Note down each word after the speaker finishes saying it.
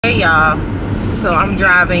Hey y'all, so I'm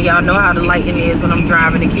driving. Y'all know how the lighting is when I'm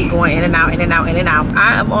driving and keep going in and out, in and out, in and out.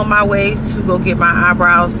 I am on my way to go get my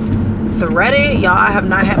eyebrows threaded. Y'all, I have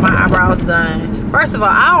not had my eyebrows done. First of all,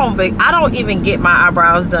 I don't even get my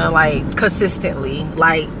eyebrows done like consistently.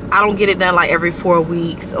 Like I don't get it done like every 4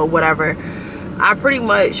 weeks or whatever. I pretty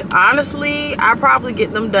much, honestly, I probably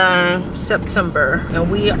get them done September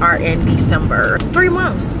and we are in December. 3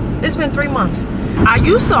 months. It's been 3 months. I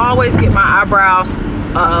used to always get my eyebrows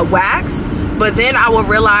waxed, but then I would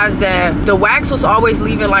realize that the wax was always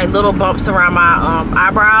leaving like little bumps around my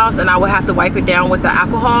eyebrows, and I would have to wipe it down with the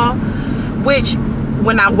alcohol, which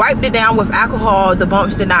when I wiped it down with alcohol, the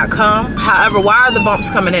bumps did not come. However, why are the bumps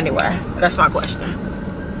coming anyway? That's my question.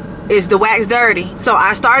 Is the wax dirty? So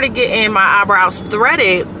I started getting my eyebrows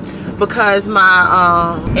threaded because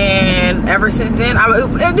my and ever since then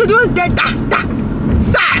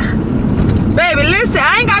sir, baby, listen,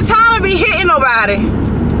 I ain't got time to be hitting nobody.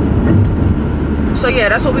 So yeah,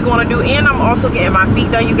 that's what we're gonna do. And I'm also getting my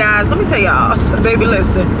feet done, you guys. Let me tell y'all, baby,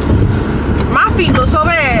 listen, my feet look so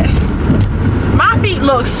bad. My feet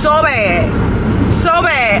look so bad. So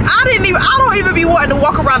bad. I don't even be wanting to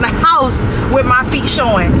walk around the house with my feet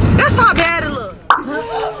showing. That's how bad it looks.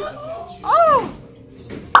 Oh.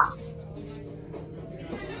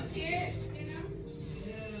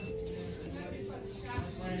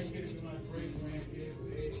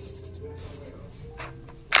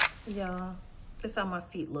 Y'all, this how my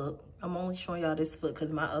feet look. I'm only showing y'all this foot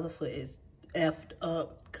because my other foot is effed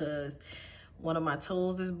up because one of my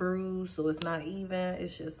toes is bruised, so it's not even.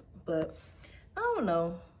 It's just, but I don't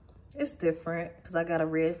know. It's different because I got a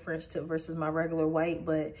red French tip versus my regular white,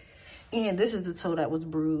 but, and this is the toe that was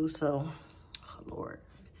bruised, so, oh Lord,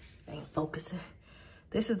 I ain't focusing.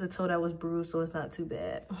 This is the toe that was bruised, so it's not too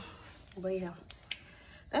bad. But yeah,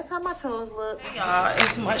 that's how my toes look. Hey y'all,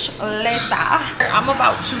 it's much later. I'm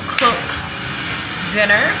about to cook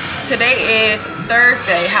dinner. Today is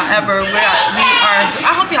Thursday. However,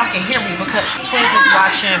 I hope y'all can hear me because Twins is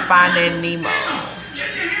watching Finding Nemo.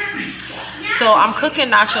 So I'm cooking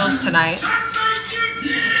nachos tonight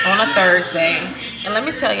on a Thursday. And let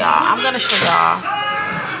me tell y'all, I'm gonna show y'all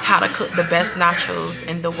how to cook the best nachos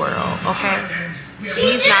in the world, okay?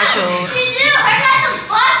 These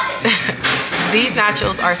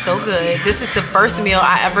nachos are so good. This is the first meal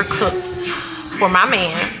I ever cooked for my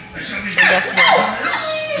man. And guess what?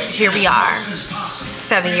 Here we are,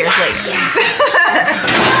 7 years later.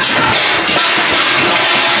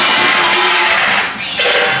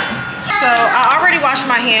 So I already washed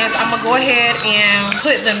my hands. I'm gonna go ahead and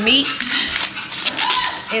put the meat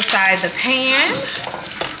inside the pan.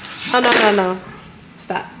 Oh, no.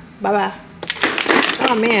 Stop. Bye-bye.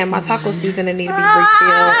 Oh man, my taco seasoning need to be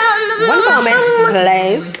refilled. 1 moment,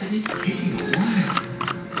 please.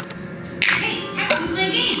 Hey, we play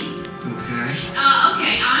a game.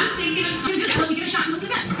 Okay, I'm thinking of something good. Let me give it a shot and look at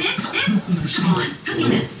the best. Come on, trust me on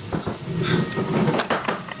this.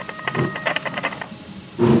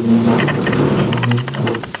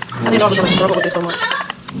 I didn't know I was gonna struggle with this so much.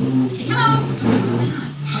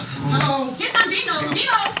 Hello. Yes, I'm Bingo.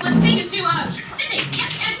 Bingo was taken to Sydney.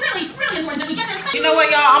 Yes, and it's really important that we get this. You know what,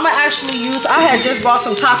 y'all? I'm gonna actually use. I had just bought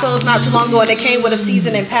some tacos not too long ago, and they came with a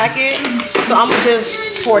seasoning packet. So I'm gonna just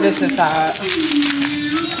pour this inside.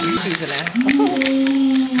 Seasoning.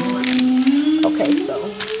 Okay, so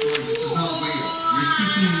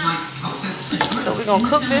we're gonna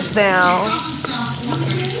cook this down.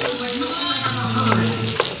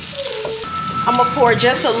 I'm gonna pour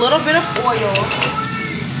just a little bit of oil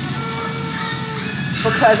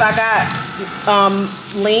because I got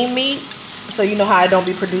lean meat, so you know how I don't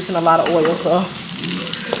be producing a lot of oil, so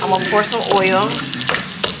I'm gonna pour some oil.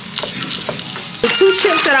 The 2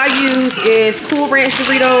 chips that I use is Cool Ranch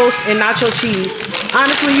Doritos and nacho cheese.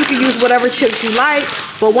 Honestly, you can use whatever chips you like,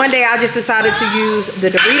 but one day I just decided to use the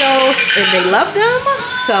Doritos and they love them,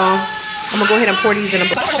 so I'm gonna go ahead and pour these in a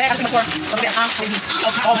bowl.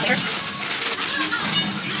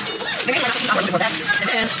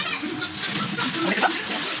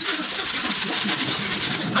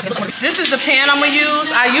 This is the pan I'm gonna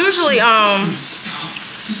use. I usually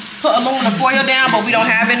put aluminum foil down, but we don't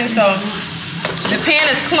have any, so the pan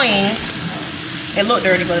is clean. It looked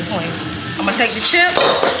dirty, but it's clean. I'm gonna take the chip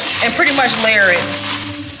and pretty much layer it.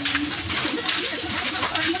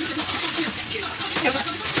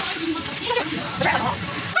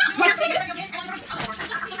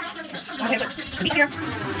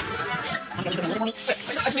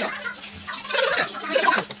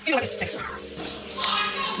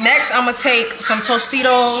 Next, I'm gonna take some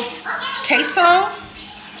Tostitos queso,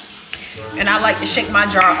 and I like to shake my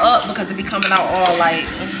jar up because it be coming out all like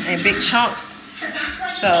in big chunks.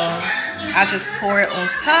 So I just pour it on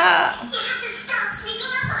top.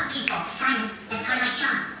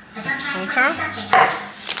 Okay.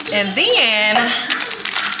 And then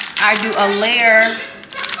I do a layer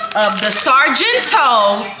of the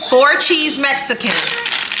Sargento 4-cheese Mexican.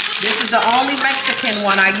 This is the only Mexican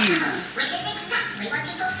one I use. Which is exactly what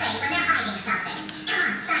people say when they're hiding something. Come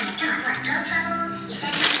on, Simon, come on. What, girl trouble? You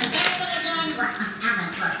said something embarrassing again? What? Oh,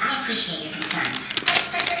 Alan, look, I appreciate your concern.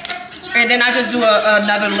 And then I just do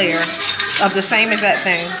another layer of the same exact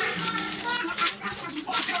thing.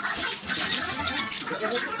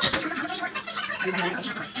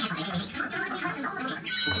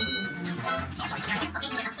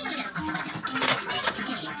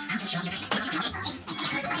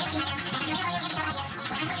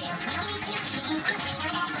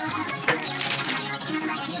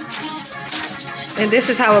 And this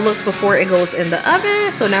is how it looks before it goes in the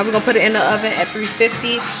oven. So now we're gonna put it in the oven at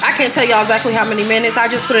 350. I can't tell y'all exactly how many minutes. I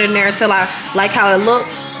just put it in there until I like how it looks.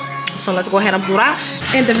 So let's go ahead and do that.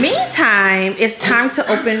 In the meantime, it's time to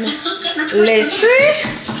open le tree.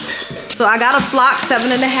 So I got a flock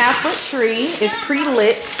 7.5-foot tree. It's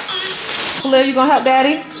pre-lit. Khalil, you gonna help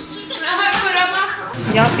Daddy?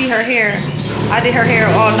 Y'all see her hair? I did her hair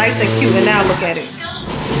all nice and cute, and now look at it.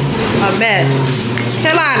 A mess.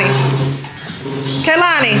 Kaylani.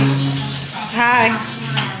 Kaylani. Hi.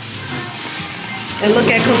 And look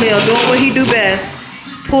at Khalil doing what he do best.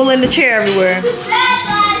 Pulling the chair everywhere. Girl.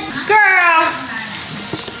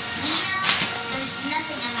 There's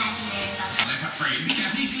nothing imaginary about that.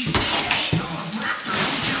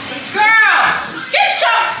 Girl. Get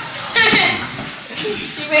choked.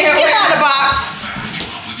 Get out of the box.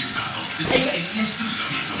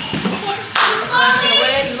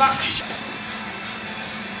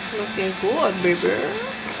 Looking good, baby.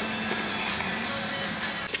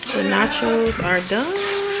 The nachos are done.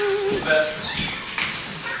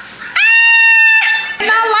 And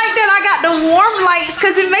I like that I got the warm lights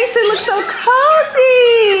because it makes it look so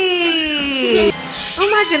cozy. Oh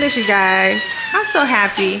my goodness, you guys. I'm so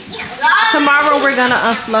happy. Tomorrow we're gonna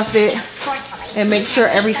unfluff it and make sure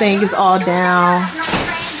everything is all down.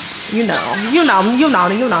 You know.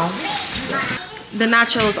 The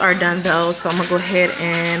nachos are done though, so I'm gonna go ahead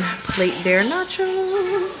and plate their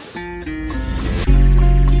nachos.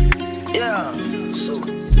 Yeah, so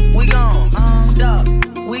we gone, stop,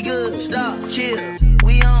 we good, stop, chill,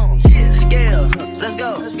 we on, scale, let's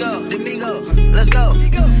go, Domingo, let's go,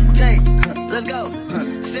 take, let's go,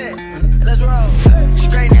 set, let's roll,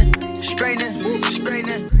 straightening,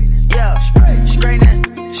 yeah, straightening,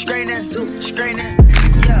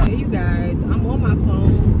 yeah. Hey you guys, I'm on my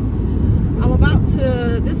phone. I'm about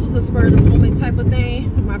to, this was a spur of the moment type of thing.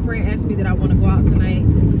 My friend asked me that I want to go out tonight.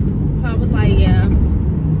 So I was like, yeah.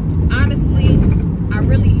 Honestly, I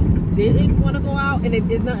really didn't want to go out. And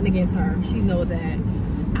it's nothing against her. She knows that.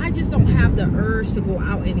 I just don't have the urge to go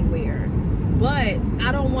out anywhere. But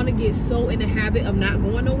I don't want to get so in the habit of not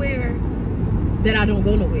going nowhere that I don't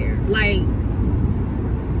go nowhere. Like,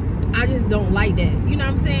 I just don't like that. You know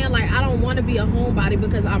what I'm saying? Like, I don't want to be a homebody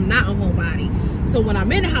because I'm not a homebody. So when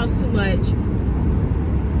I'm in the house too much,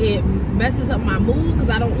 it messes up my mood because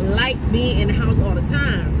I don't like being in the house all the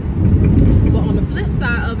time. But on the flip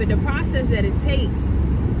side of it, the process that it takes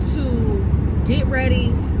to get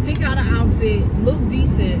ready, pick out an outfit, look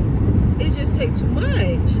decent, it just takes too much.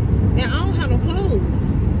 And I don't have no clothes.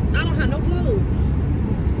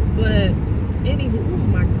 But anywho, oh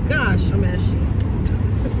my gosh, I'm ashy.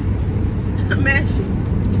 I'm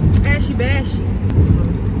ashy bashy.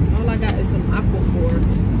 All I got is some Aquaphor,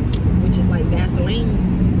 which is like Vaseline.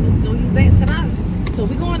 Don't use that tonight. So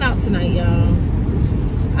we going out tonight, y'all.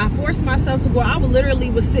 I forced myself to go. I literally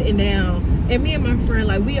was sitting down, and me and my friend,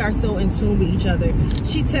 like, we are so in tune with each other.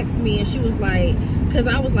 She texted me and she was like, because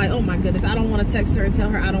I was like, oh my goodness, I don't want to text her and tell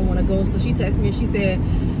her I don't want to go. So she texted me and she said,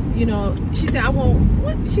 you know, she said I won't.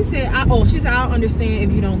 What? She said I'll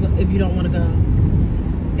understand if you don't want to go.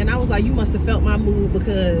 And I was like, you must have felt my mood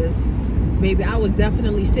because, baby, I was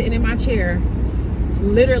definitely sitting in my chair,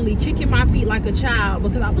 literally kicking my feet like a child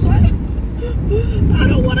because I was like, I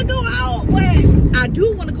don't want to go out. But I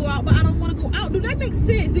do want to go out, but I don't want to go out. Do that make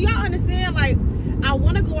sense? Do y'all understand? Like, I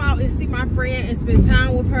want to go out and see my friend and spend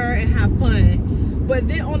time with her and have fun. But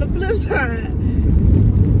then on the flip side,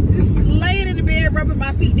 laying in the bed, rubbing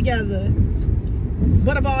my feet together,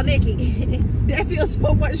 but I'm all naked. That feels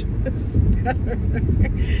so much better.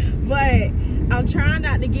 But I'm trying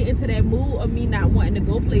not to get into that mood of me not wanting to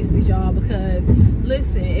go places, y'all, because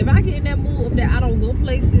listen, if I get in that mood of that I don't go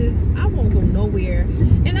places, I won't go nowhere.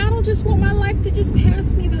 And I don't just want my life to just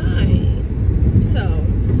pass me by. So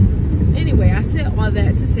anyway, I said all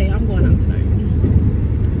that to say I'm going out tonight.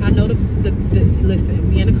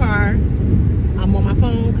 car. I'm on my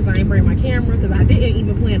phone because I ain't bring my camera because I didn't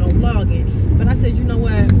even plan on vlogging. But I said, you know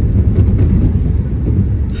what?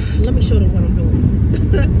 Let me show them what I'm doing.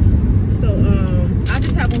 So I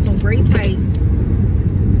just have on some gray tights.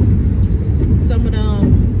 Some of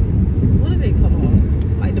them, what do they call?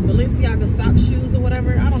 Like the Balenciaga sock shoes or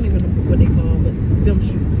whatever. I don't even know what they call, but them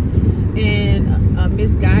shoes. And a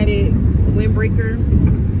misguided windbreaker.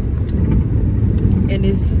 And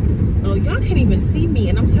it's, oh, y'all can't even see me,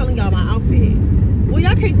 and I'm telling y'all my outfit. Well,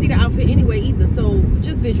 y'all can't see the outfit anyway either, so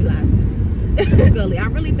just visualize it. Scully, I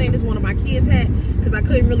really think this one of my kids had, because I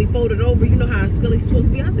couldn't really fold it over. You know how Scully's supposed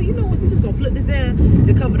to be. I said, you know what, we just gonna flip this down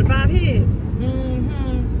to cover the 5 head.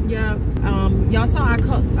 Yeah. Y'all saw I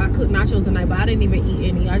cooked nachos tonight, but I didn't even eat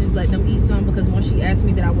any. I just let them eat some because once she asked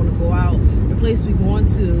me that I want to go out, the place we going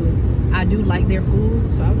to, I do like their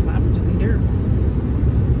food, so I was like, I'm just eat there.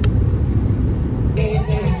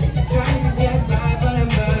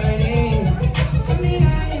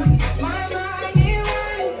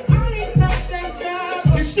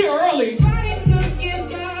 It's still early.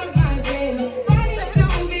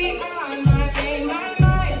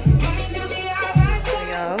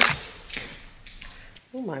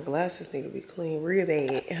 Oh, my glasses need to be clean real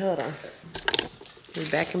bad. Hold on.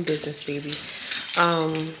 We're back in business, baby.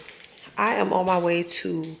 I am on my way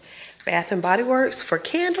to Bath and Body Works for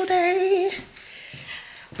Candle Day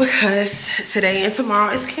because today and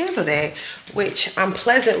tomorrow is Candle Day, which I'm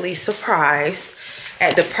pleasantly surprised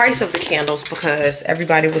at the price of the candles because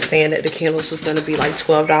everybody was saying that the candles was going to be like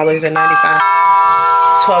 $12.95.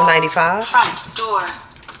 $12.95. Front door.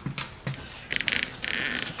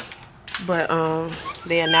 But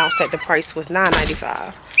they announced that the price was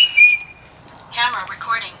 $9.95. Camera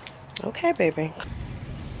recording. Okay, baby.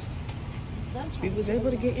 We was able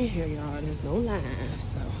to get in here, y'all. There's no line,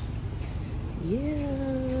 so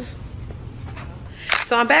yeah.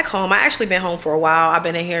 So I'm back home. I actually been home for a while. I've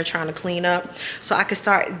been in here trying to clean up so I can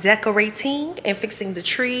start decorating and fixing the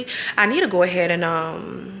tree. I need to go ahead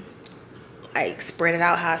and like spread it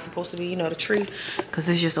out how it's supposed to be, you know, the tree, because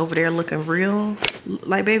it's just over there looking real.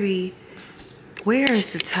 Like, baby, where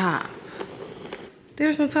is the top?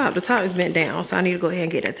 There's no top. The top is bent down, so I need to go ahead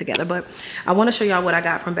and get that together. But I want to show y'all what I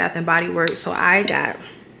got from Bath and Body Works. So I got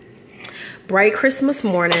Bright Christmas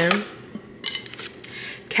Morning,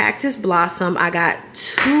 Cactus Blossom. I got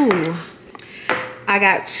two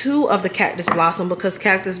of the Cactus Blossom because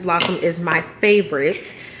Cactus Blossom is my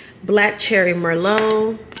favorite. Black Cherry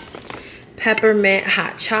Merlot, Peppermint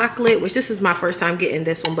Hot Chocolate, which this is my first time getting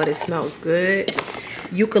this one, but it smells good.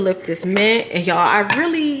 Eucalyptus Mint. And y'all, I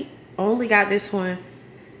really only got this one.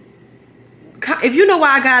 If you know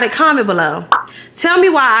why I got it, comment below. Tell me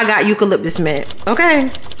why I got Eucalyptus Mint,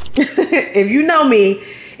 okay? If you know me,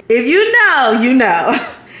 if you know, you know.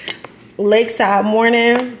 Lakeside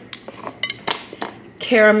Morning,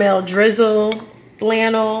 Caramel Drizzle,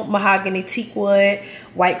 Flannel, Mahogany Teakwood,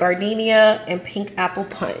 White Gardenia, and Pink Apple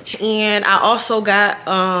Punch. And I also got,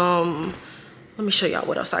 let me show y'all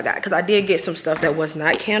what else I got, because I did get some stuff that was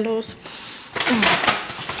not candles.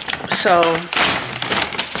 So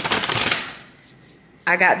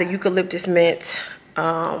I got the Eucalyptus Mint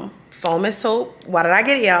foam and soap. Why did I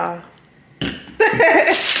get it, y'all?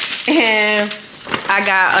 And I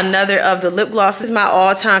got another of the lip glosses. My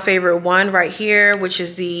all-time favorite one right here, which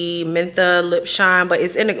is the Mentha Lip Shine, but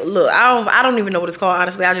it's in a, look, I don't even know what it's called,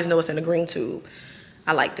 honestly. I just know it's in a green tube.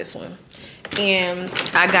 I like this one. And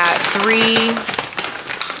I got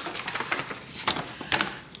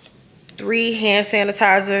three hand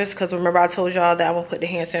sanitizers, because remember I told y'all that I'm gonna put the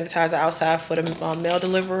hand sanitizer outside for the mail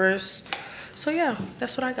deliverers. So yeah,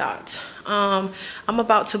 that's what I got. I'm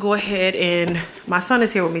about to go ahead and, my son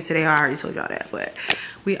is here with me today. I already told y'all that, but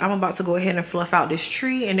I'm about to go ahead and fluff out this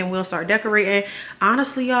tree, and then we'll start decorating.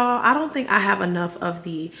 Honestly, y'all, I don't think I have enough of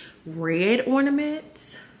the red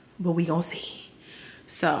ornaments, but we gonna see.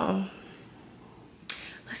 So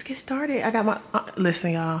let's get started. I got my,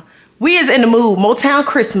 listen, y'all. We is in the mood. Motown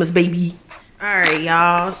Christmas, baby. All right,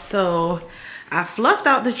 y'all. So I fluffed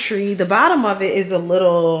out the tree. The bottom of it is a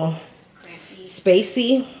little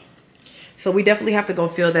spacey. So we definitely have to go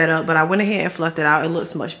fill that up. But I went ahead and fluffed it out. It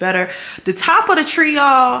looks much better. The top of the tree,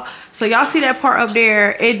 y'all. So y'all see that part up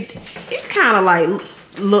there? It kind of like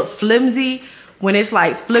look flimsy when it's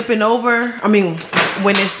like flipping over. I mean,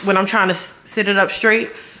 when I'm trying to sit it up straight.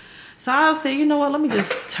 So I'll say, you know what? Let me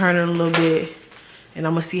just turn it a little bit. And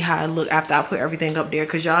I'm gonna see how it look after I put everything up there.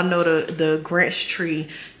 Cause y'all know the Grinch tree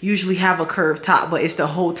usually have a curved top, but it's the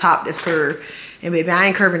whole top that's curved. And baby, I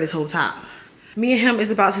ain't curving this whole top. Me and him is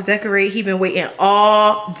about to decorate. He been waiting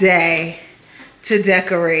all day to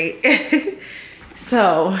decorate.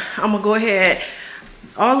 So I'm gonna go ahead,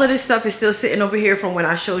 all of this stuff is still sitting over here from when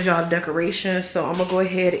I showed y'all decorations. So I'm gonna go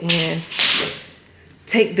ahead and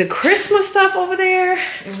take the Christmas stuff over there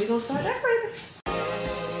and we're gonna start decorating.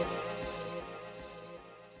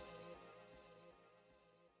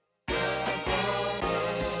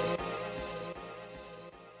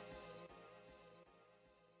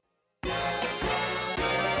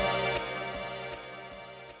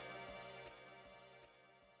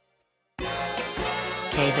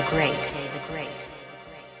 Kay the Great.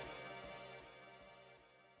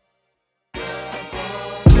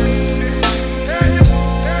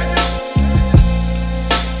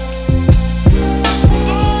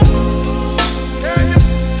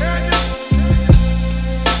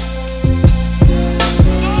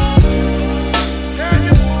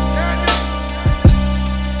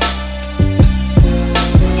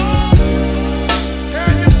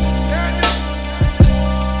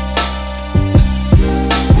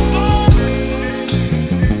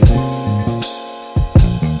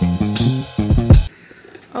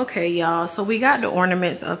 Okay, y'all, so we got the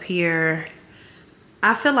ornaments up here.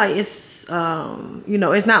 I feel like it's you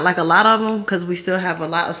know, it's not like a lot of them because we still have a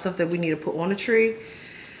lot of stuff that we need to put on the tree.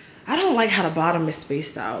 I don't like how the bottom is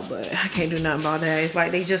spaced out, but I can't do nothing about that. It's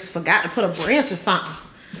like they just forgot to put a branch or something.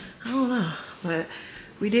 I don't know, but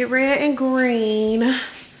we did red and green.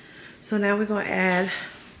 So now we're gonna add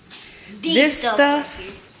this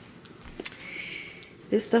stuff.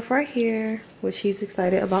 This stuff right here, which he's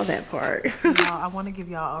excited about that part. Y'all, I want to give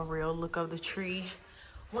y'all a real look of the tree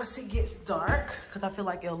once it gets dark, because I feel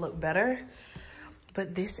like it'll look better.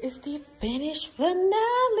 But this is the finished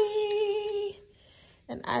finale.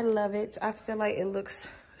 And I love it. I feel like it looks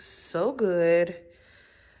so good.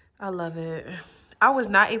 I love it. I was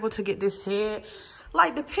not able to get this head.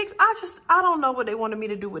 Like the pics, I don't know what they wanted me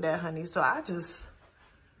to do with that, honey. So I just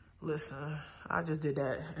did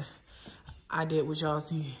that. I did what y'all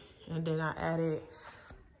see. And then I added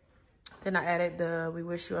the "We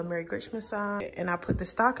Wish You a Merry Christmas" sign. And I put the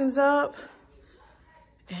stockings up.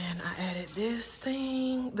 And I added this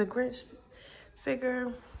thing, the Grinch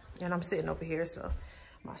figure. And I'm sitting over here, so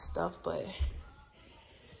my stuff, but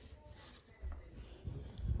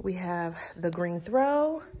we have the green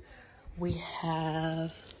throw. We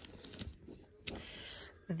have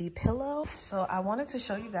the pillow. So I wanted to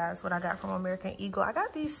show you guys what I got from American Eagle. I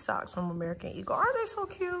got these socks from American Eagle. Aren't they so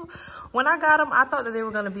cute? When I got them, I thought that they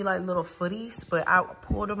were gonna be like little footies, but I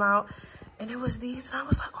pulled them out and it was these, and I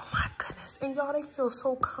was like, oh my goodness. And y'all, they feel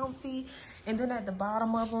so comfy. And then at the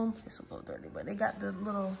bottom of them, it's a little dirty, but they got the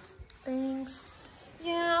little things.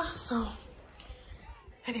 Yeah, so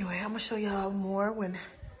anyway, I'm gonna show y'all more when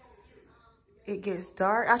it gets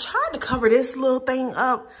dark. I tried to cover this little thing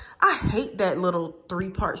up. I hate that little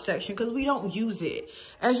 3-part section because we don't use it.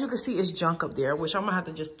 As you can see, it's junk up there, which I'm gonna have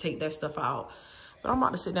to just take that stuff out. But I'm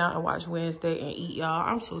about to sit down and watch Wednesday and eat, y'all.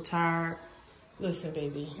 I'm so tired. Listen,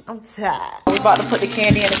 baby, I'm tired. We're about to put the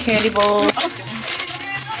candy in the candy bowls.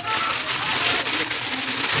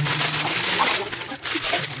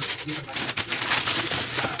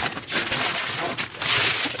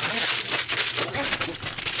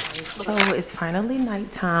 So it's finally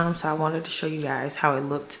nighttime, so I wanted to show you guys how it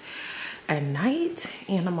looked at night,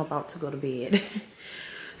 and I'm about to go to bed.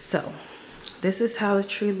 So this is how the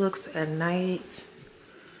tree looks at night.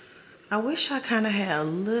 I wish I kind of had a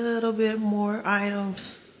little bit more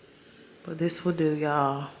items, but this will do,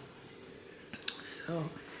 y'all. So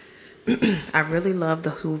I really love the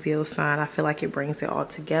Whoville sign. I feel like it brings it all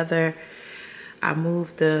together. I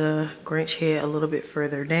moved the Grinch head a little bit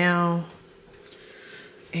further down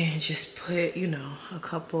and just put, you know, a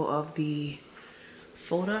couple of the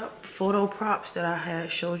photo props that I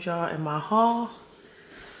had showed y'all in my haul.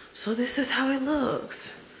 So this is how it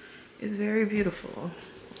looks. It's very beautiful.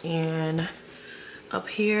 And up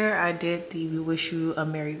here I did the "We Wish You a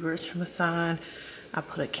Merry Christmas" sign. I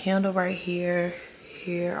put a candle right here.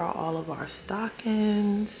 Here are all of our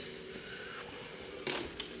stockings.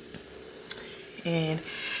 And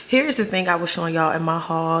here's the thing I was showing y'all in my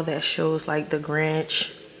haul that shows like the Grinch.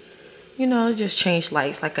 You know, just change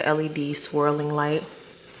lights, like a LED swirling light.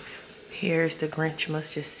 Here's the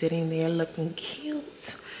Grinchmas just sitting there looking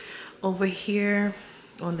cute. Over here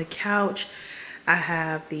on the couch, I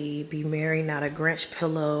have the "Be Merry Not a Grinch"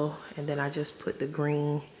 pillow, and then I just put the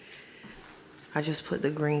green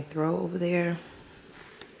throw over there.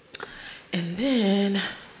 And then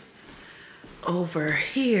over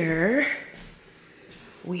here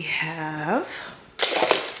we have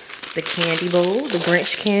the candy bowl, the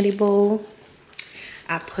Grinch candy bowl.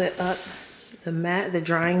 I put up the mat, the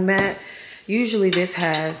drying mat. Usually this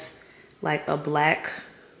has like a black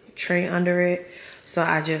tray under it. So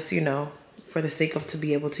I just, you know, for the sake of to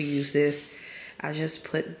be able to use this, I just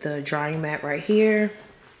put the drying mat right here.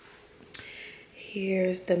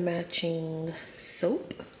 Here's the matching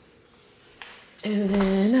soap. And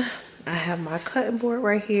then I have my cutting board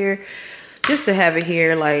right here, just to have it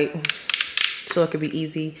here, like, so it could be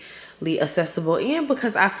easily accessible. And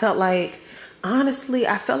because I felt like, honestly,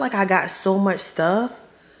 I felt like I got so much stuff,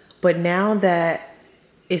 but now that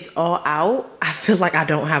it's all out, I feel like I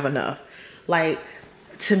don't have enough. Like,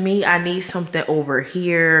 to me, I need something over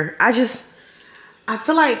here. I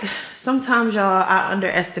feel like sometimes, y'all, I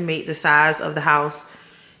underestimate the size of the house,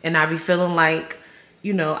 and I be feeling like,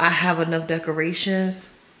 you know, I have enough decorations,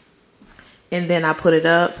 and then I put it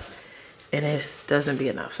up and it doesn't be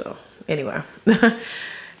enough. So anyway,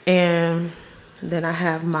 and then I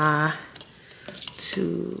have my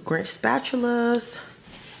 2 Grinch spatulas,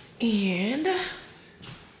 and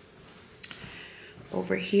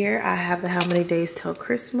over here I have the How Many Days Till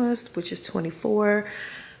Christmas, which is 24,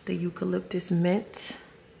 the eucalyptus mint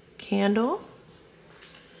candle.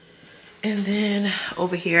 And then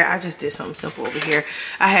over here, I just did something simple over here.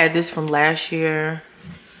 I had this from last year.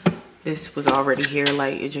 This was already here,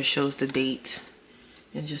 like, it just shows the date.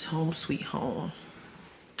 And just home sweet home.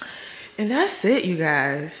 And that's it, you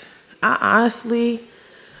guys. I honestly,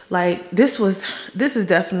 like, this is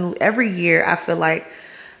definitely, every year I feel like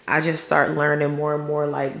I just start learning more and more,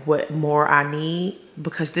 like, what more I need,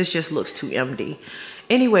 because this just looks too empty.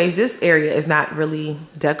 Anyways, this area is not really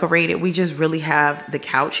decorated. We just really have the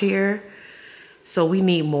couch here. So we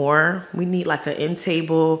need more. We need like an end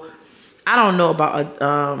table. I don't know about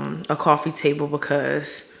a coffee table,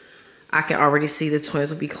 because I can already see the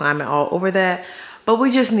twins will be climbing all over that. But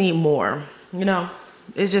we just need more, you know.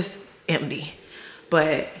 It's just empty.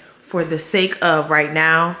 But for the sake of right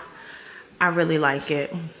now, I really like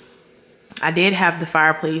it. I did have the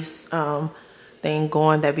fireplace thing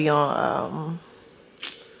going that be on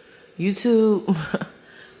YouTube,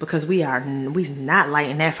 because we's not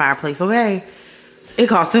lighting that fireplace, okay? It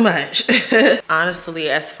costs too much. Honestly,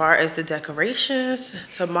 as far as the decorations,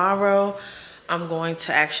 tomorrow I'm going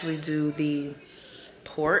to actually do the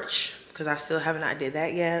porch, because I still haven't did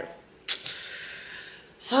that yet.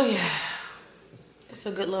 So yeah, it's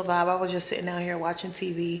a good little vibe. I was just sitting down here watching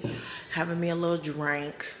TV, having me a little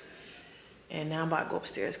drink, and now I'm about to go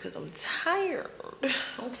upstairs because I'm tired.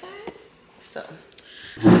 Okay, so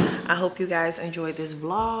I hope you guys enjoyed this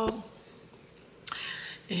vlog,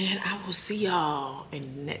 and I will see y'all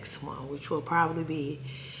in the next one, which will probably be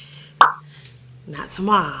not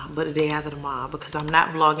tomorrow, but the day after tomorrow, because I'm not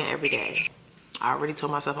vlogging every day. I already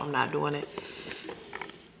told myself I'm not doing it.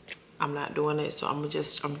 I'm not doing it, so I'm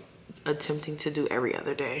attempting to do every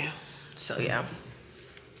other day. So yeah.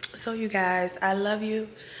 So you guys, I love you.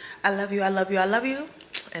 I love you, I love you, I love you.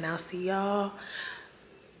 And I'll see y'all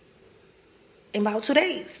in about 2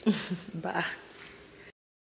 days. Bye.